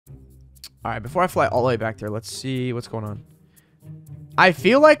All right, before I fly all the way back there, let's see what's going on. I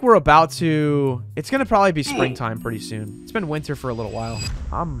feel like we're about to... It's going to probably be springtime pretty soon. It's been winter for a little while.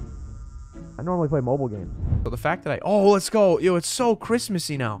 I normally play mobile games. So the fact that Oh, let's go. Yo, it's so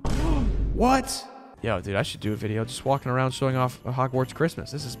Christmassy now. What? Yo, dude, I should do a video just walking around showing off a Hogwarts Christmas.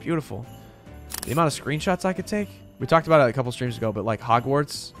 This is beautiful. The amount of screenshots I could take. We talked about it a couple streams ago, but like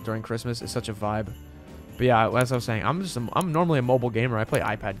Hogwarts during Christmas is such a vibe. But yeah, as I was saying, I'm normally a mobile gamer. I play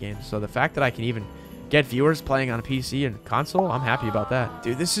iPad games. So the fact that I can even get viewers playing on a PC and console, I'm happy about that.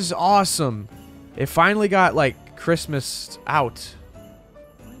 Dude, this is awesome. It finally got like Christmas out.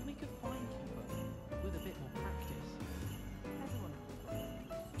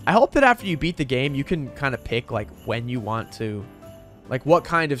 I hope that after you beat the game, you can kind of pick like when you want to, like what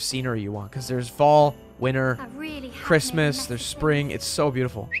kind of scenery you want. Because there's fall, winter, Christmas, there's spring. It's so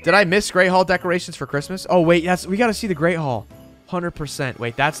beautiful. Did I miss Great Hall decorations for Christmas? Oh, wait, yes, we got to see the Great Hall. 100%.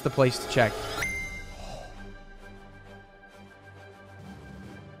 Wait, that's the place to check.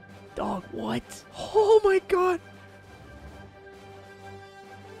 Dog, what? Oh my god.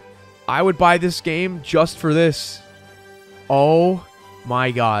 I would buy this game just for this. Oh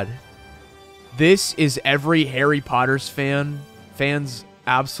my god. This is every Harry Potter's fan's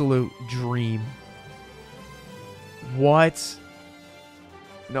absolute dream. What?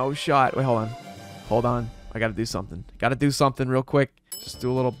 No shot. Wait, hold on. Hold on. I gotta do something. Gotta do something real quick. Just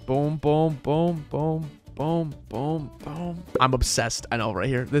do a little boom, boom, boom, boom, boom, boom, boom. I'm obsessed. I know, right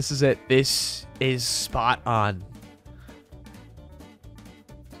here. This is it. This is spot on.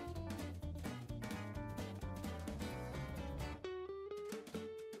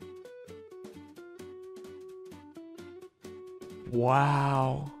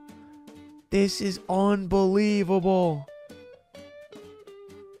 Wow. This is unbelievable.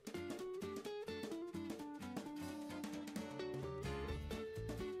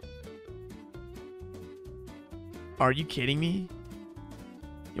 Are you kidding me?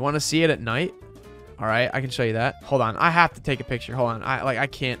 You want to see it at night? All right, I can show you that. Hold on. I have to take a picture. Hold on. I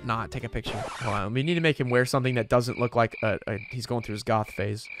can't not take a picture. Hold on. We need to make him wear something that doesn't look like he's going through his goth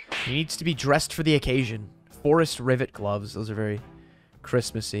phase. He needs to be dressed for the occasion. Forest rivet gloves. Those are very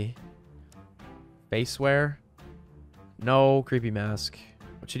Christmassy. Face wear. No creepy mask.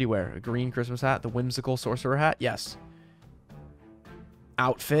 What should he wear? A green Christmas hat? The whimsical sorcerer hat? Yes.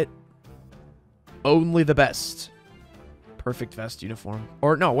 Outfit. Only the best. Perfect vest uniform.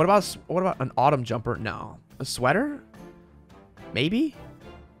 Or no, what about an autumn jumper? No. A sweater? Maybe?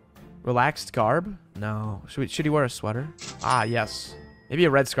 Relaxed garb? No. Should he wear a sweater? Ah, yes. Maybe a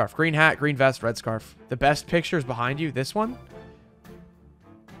red scarf. Green hat, green vest, red scarf. The best picture is behind you. This one?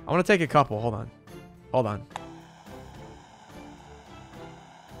 I want to take a couple. Hold on. Hold on.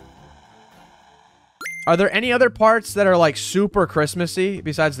 Are there any other parts that are like super Christmassy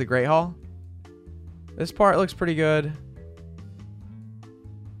besides the Great Hall? This part looks pretty good.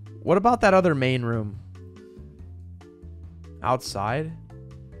 What about that other main room? Outside?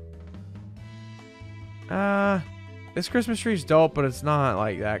 This Christmas tree's dope, but it's not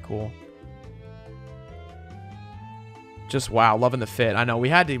like that cool. Just wow, loving the fit. I know, we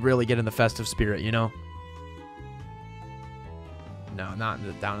had to really get in the festive spirit, you know? No, not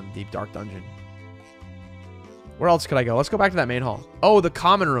in down in the deep dark dungeon. Where else could I go? Let's go back to that main hall. Oh, the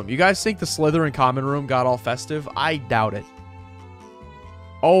common room. You guys think the Slytherin common room got all festive? I doubt it.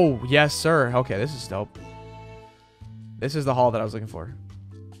 Oh, yes, sir. Okay, this is dope. This is the hall that I was looking for.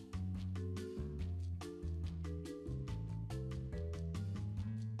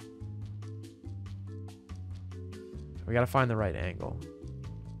 We gotta find the right angle.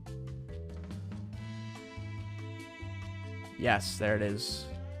 Yes, there it is.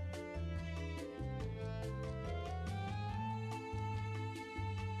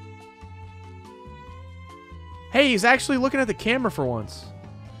 Hey, he's actually looking at the camera for once.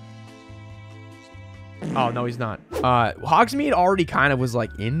 Oh, no, he's not. Hogsmeade already kind of was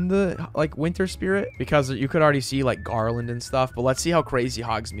like in the like winter spirit because you could already see like garland and stuff. But let's see how crazy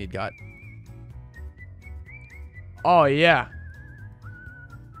Hogsmeade got. Oh, yeah.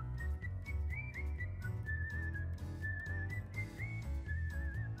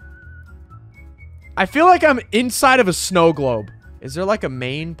 I feel like I'm inside of a snow globe. Is there like a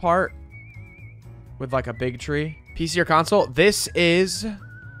main part with like a big tree? PC or console? This is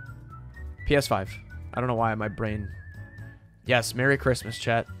PS5. I don't know why my brain... Yes, Merry Christmas,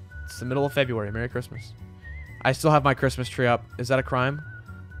 chat. It's the middle of February. Merry Christmas. I still have my Christmas tree up. Is that a crime?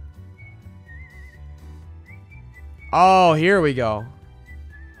 Oh, here we go.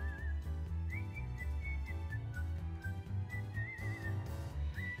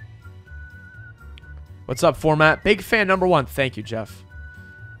 What's up, format? Big fan number one. Thank you, Jeff.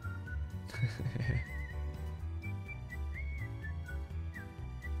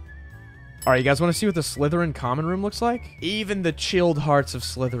 Alright, you guys want to see what the Slytherin common room looks like? Even the chilled hearts of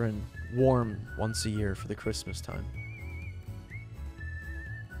Slytherin warm once a year for the Christmas time.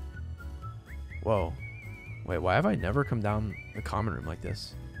 Whoa. Wait, why have I never come down the common room like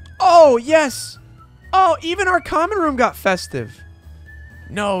this? Oh, yes! Oh, even our common room got festive.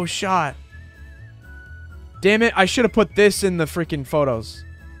 No shot. Damn it, I should have put this in the freaking photos.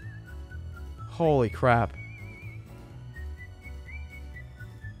 Holy crap.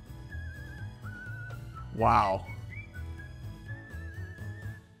 Wow.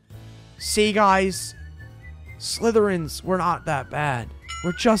 See, guys, Slytherins, we're not that bad.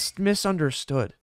 We're just misunderstood.